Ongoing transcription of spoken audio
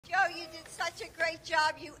you did such a great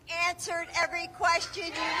job. You answered every question.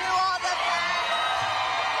 You knew all the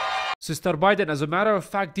facts. Sister Biden, as a matter of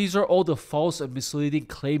fact, these are all the false and misleading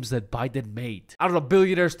claims that Biden made. I don't know,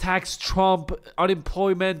 billionaires tax, Trump,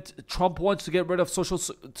 unemployment, Trump wants to get rid of social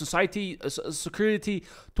security,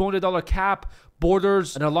 $200 cap,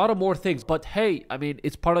 borders, and a lot of more things. But hey, I mean,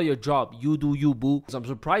 it's part of your job. You do you, boo. I'm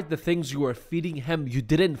surprised the things you were feeding him, you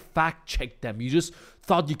didn't fact check them. You just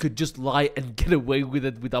thought you could just lie and get away with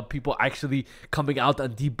it without people actually coming out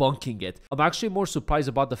and debunking it. I'm actually more surprised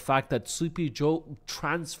about the fact that Sleepy Joe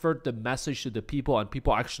transferred the message to the people and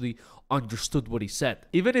people actually understood what he said.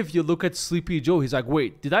 Even if you look at Sleepy Joe, he's like,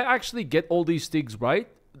 wait, did I actually get all these things right?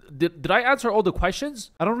 Did I answer all the questions?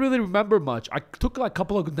 I don't really remember much. I took like a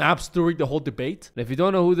couple of naps during the whole debate. And if you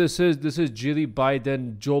don't know who this is Jilly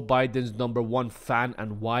Biden, Joe Biden's #1 fan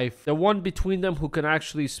and wife. The one between them who can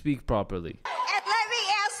actually speak properly. And let me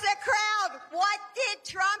ask the crowd, what did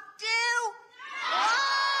Trump do? Why?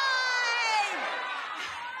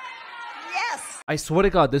 Yes. I swear to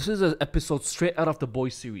God, this is an episode straight out of the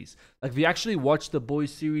Boys series. Like, we actually watched the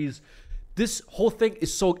Boys series. This whole thing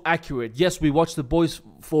is so accurate. Yes, we watch The Boys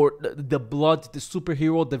for the blood, the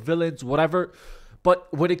superhero, the villains, whatever. But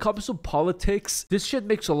when it comes to politics, this shit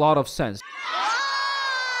makes a lot of sense.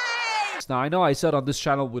 Now, I know I said on this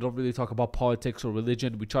channel we don't really talk about politics or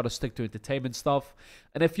religion. We try to stick to entertainment stuff.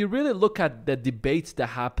 And if you really look at the debates that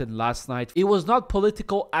happened last night, it was not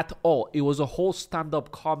political at all. It was a whole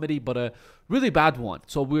stand-up comedy, but a really bad one.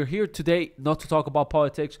 So we're here today not to talk about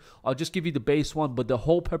politics. I'll just give you the base one, but the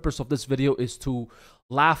whole purpose of this video is to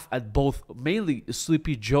laugh at both, mainly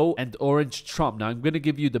Sleepy Joe and Orange Trump. Now, I'm going to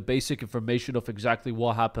give you the basic information of exactly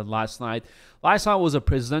what happened last night. Last night was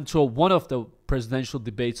one of the presidential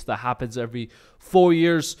debates that happens every 4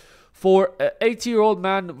 years for an 80-year-old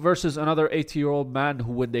man versus another 80-year-old man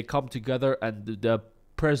who, when they come together and the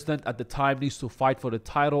president at the time needs to fight for the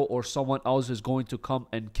title, or someone else is going to come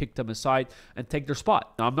and kick them aside and take their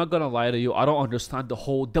spot. Now, I'm not gonna lie to you, I don't understand the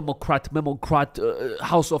whole Democrat,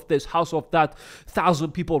 house of this, house of that,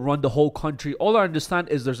 1,000 people run the whole country. All I understand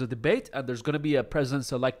is there's a debate and there's gonna be a president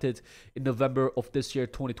selected in November of this year,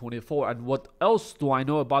 2024. And what else do I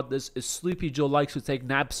know about this is Sleepy Joe likes to take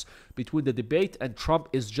naps between the debate, and Trump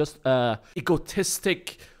is just a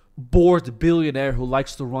egotistic, bored billionaire who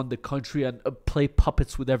likes to run the country and play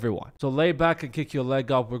puppets with everyone. So lay back and kick your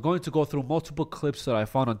leg up. We're going to go through multiple clips that I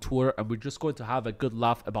found on Twitter, and we're just going to have a good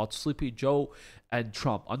laugh about Sleepy Joe and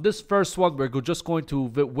Trump. On this first one, we're just going to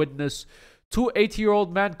witness two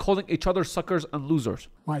 80-year-old men calling each other suckers and losers.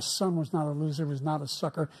 My son was not a loser, was not a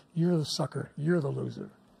sucker. You're the sucker. You're the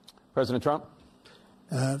loser. President Trump?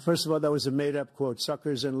 First of all, that was a made-up quote,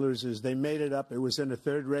 suckers and losers. They made it up. It was in a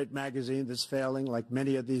third-rate magazine that's failing, like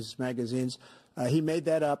many of these magazines. He made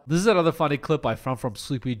that up. This is another funny clip I found from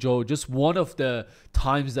Sleepy Joe. Just one of the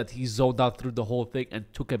times that he zoned out through the whole thing and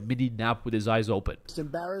took a mini nap with his eyes open. It's an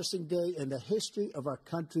embarrassing day in the history of our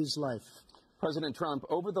country's life. President Trump,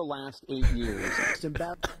 over the last 8 years.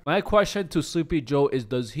 My question to Sleepy Joe is,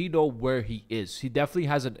 does he know where he is? He definitely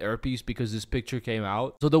has an earpiece because this picture came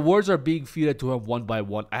out. So the words are being fed to him one by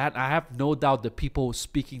one. I have no doubt the people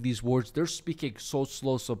speaking these words, they're speaking so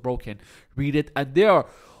slow, so broken. Read it, and they are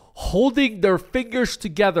holding their fingers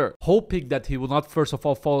together, hoping that he will not, first of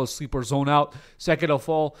all, fall asleep or zone out. Second of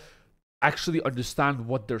all, actually understand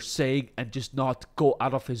what they're saying and just not go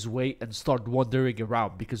out of his way and start wandering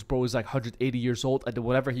around, because bro is like 180 years old, and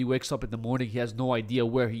whenever he wakes up in the morning, he has no idea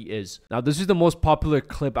where he is. Now, this is the most popular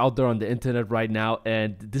clip out there on the internet right now,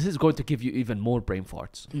 and this is going to give you even more brain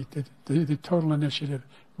farts. The total initiative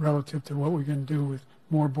relative to what we can do with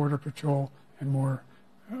more Border Patrol and more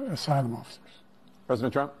asylum officers.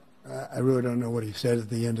 President Trump? I really don't know what he said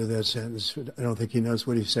at the end of that sentence. I don't think he knows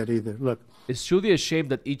what he said either. Look. It's truly a shame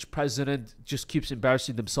that each president just keeps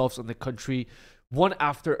embarrassing themselves and the country one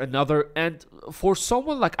after another. And for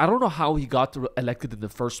someone like, I don't know how he got elected in the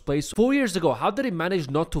first place. 4 years ago, how did he manage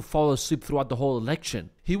not to fall asleep throughout the whole election?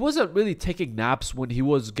 He wasn't really taking naps when he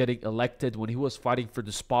was getting elected, when he was fighting for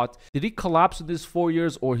the spot. Did he collapse in these 4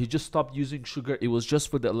 years, or he just stopped using sugar? It was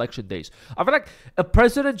just for the election days. I feel like a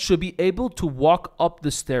president should be able to walk up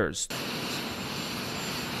the stairs.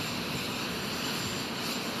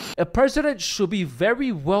 A president should be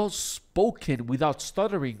very well spoken without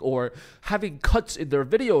stuttering or having cuts in their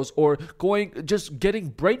videos or just getting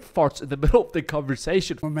brain farts in the middle of the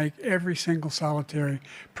conversation. We'll make every single solitary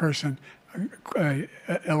person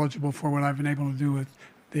eligible for what I've been able to do with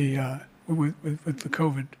the with the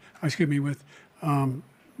COVID. Excuse me, with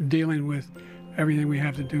dealing with everything we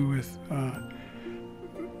have to do with.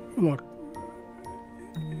 Look,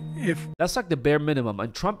 if That's like the bare minimum,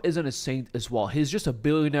 and Trump isn't a saint as well. He's just a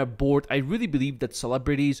billionaire bored. I really believe that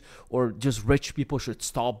celebrities or just rich people should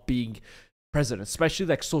stop being president, especially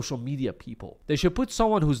like social media people. They should put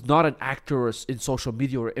someone who's not an actor or in social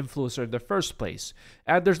media or influencer in the first place.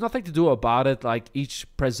 And there's nothing to do about it. Like each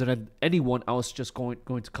president, anyone else just going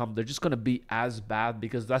to come, they're just going to be as bad,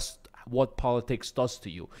 because that's what politics does to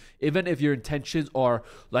you. Even if your intentions are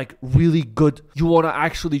like really good, you want to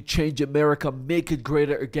actually change America, make it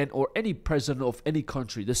greater again, or any president of any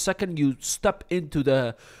country, the second you step into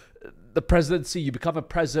the presidency, you become a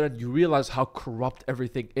president, you realize how corrupt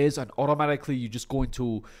everything is, and automatically you're just going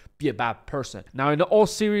to be a bad person. Now, in all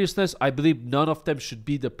seriousness, I believe none of them should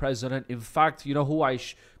be the president. In fact, you know who I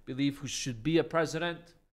believe who should be a president?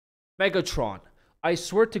 Megatron. I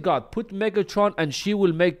swear to God, put Megatron and she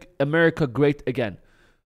will make America great again.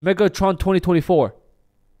 Megatron 2024.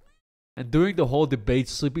 And during the whole debate,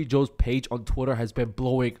 Sleepy Joe's page on Twitter has been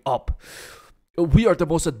blowing up. We are the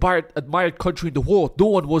most admired country in the world. No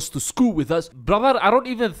one wants to screw with us. Brother, I don't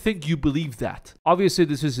even think you believe that. Obviously,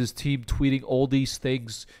 this is his team tweeting all these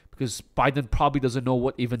things, because Biden probably doesn't know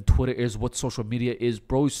what even Twitter is, what social media is.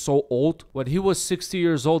 Bro is so old. When he was 60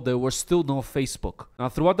 years old, there was still no Facebook. Now,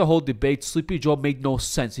 throughout the whole debate, Sleepy Joe made no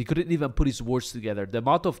sense. He couldn't even put his words together. The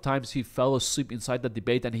amount of times he fell asleep inside the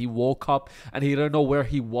debate and he woke up and he didn't know where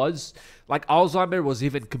he was, like Alzheimer was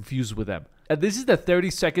even confused with him. And this is the 30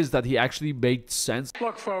 seconds that he actually made sense.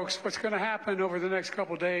 look, folks, what's going to happen over the next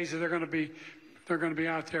couple of days is they're going to be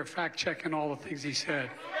out there fact checking all the things he said.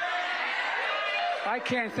 I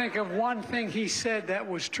can't think of one thing he said that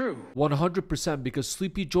was true. 100%, because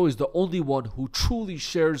Sleepy Joe is the only one who truly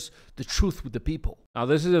shares the truth with the people. Now,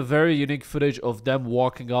 this is a very unique footage of them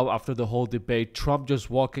walking up after the whole debate. Trump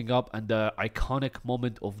just walking up, and the iconic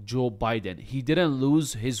moment of Joe Biden. He didn't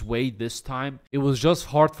lose his way this time. It was just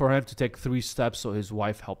hard for him to take 3 steps, so his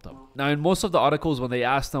wife helped him. Now, in most of the articles, when they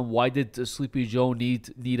asked him why did Sleepy Joe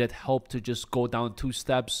needed help to just go down 2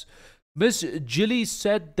 steps, Miss Jilly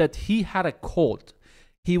said that he had a cold.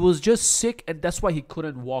 He was just sick, and that's why he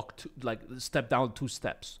couldn't step down 2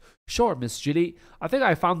 steps. Sure, Miss Jilly, I think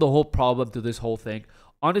I found the whole problem to this whole thing.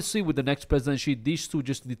 Honestly, with the next presidency, these two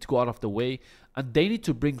just need to go out of the way, and they need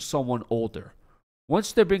to bring someone older.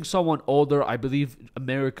 Once they bring someone older, I believe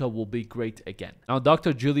America will be great again. Now,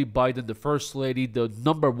 Dr. Jilly Biden, the first lady, the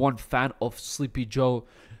 #1 fan of Sleepy Joe,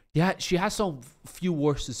 yeah, she has some few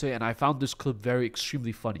words to say, and I found this clip very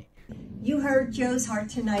extremely funny. You heard Joe's heart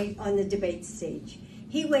tonight on the debate stage.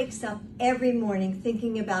 He wakes up every morning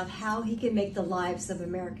thinking about how he can make the lives of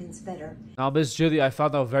Americans better. Now, Miss Jilly, I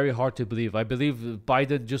found that very hard to believe. I believe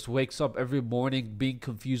Biden just wakes up every morning being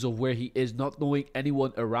confused of where he is, not knowing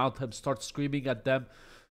anyone around him, starts screaming at them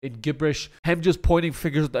in gibberish, him just pointing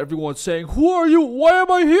fingers at everyone saying, "Who are you? Why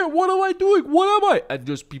am I here? What am I doing? What am I?" And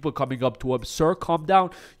just people coming up to him, "Sir, calm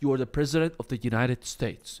down. You are the president of the United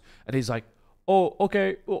States." And he's like, "Oh,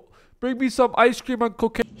 okay. Well, bring me some ice cream and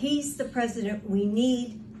cocaine." He's the president we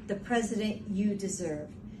need, the president you deserve.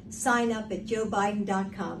 Sign up at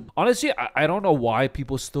joebiden.com. Honestly, I don't know why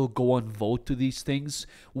people still go and vote to these things.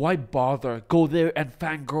 Why bother? Go there and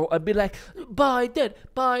fangirl and be like, Biden,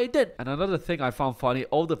 Biden. And another thing I found funny,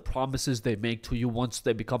 all the promises they make to you once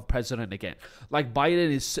they become president again. Like Biden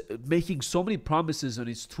is making so many promises on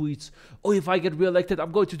his tweets. "Oh, if I get reelected,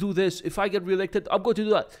 I'm going to do this. If I get reelected, I'm going to do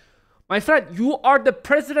that." My friend, you are the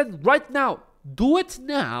president right now. Do it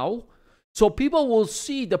now, so people will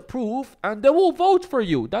see the proof and they will vote for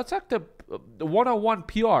you. That's like the one-on-one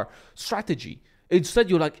PR strategy. Instead,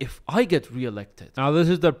 you're like, if I get reelected. Now, this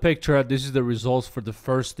is the picture. This is the results for the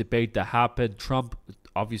first debate that happened. Trump,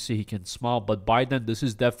 obviously, he can smile. But Biden, this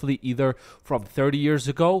is definitely either from 30 years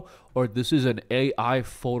ago or this is an AI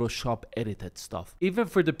Photoshop edited stuff. Even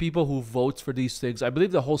for the people who vote for these things, I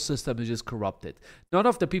believe the whole system is just corrupted. None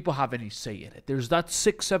of the people have any say in it. There's that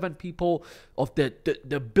 6-7 people of the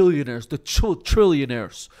billionaires, the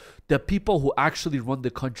trillionaires, the people who actually run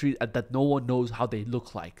the country and that no one knows how they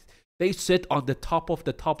look like. They sit on the top of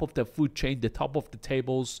the food chain, the top of the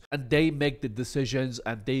tables, and they make the decisions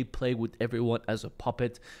and they play with everyone as a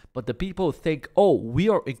puppet. But the people think, oh, we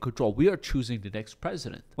are in control. We are choosing the next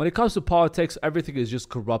president. When it comes to politics, everything is just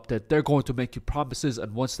corrupted. They're going to make you promises,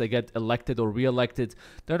 and once they get elected or re-elected,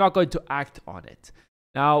 they're not going to act on it.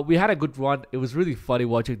 Now, we had a good run. It was really funny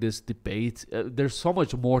watching this debate. There's so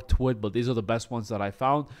much more to it, but these are the best ones that I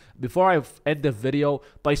found. Before I end the video,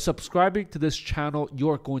 by subscribing to this channel, you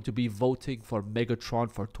are going to be voting for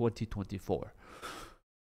Megatron for 2024.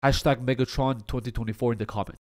 #Megatron 2024 in the comments.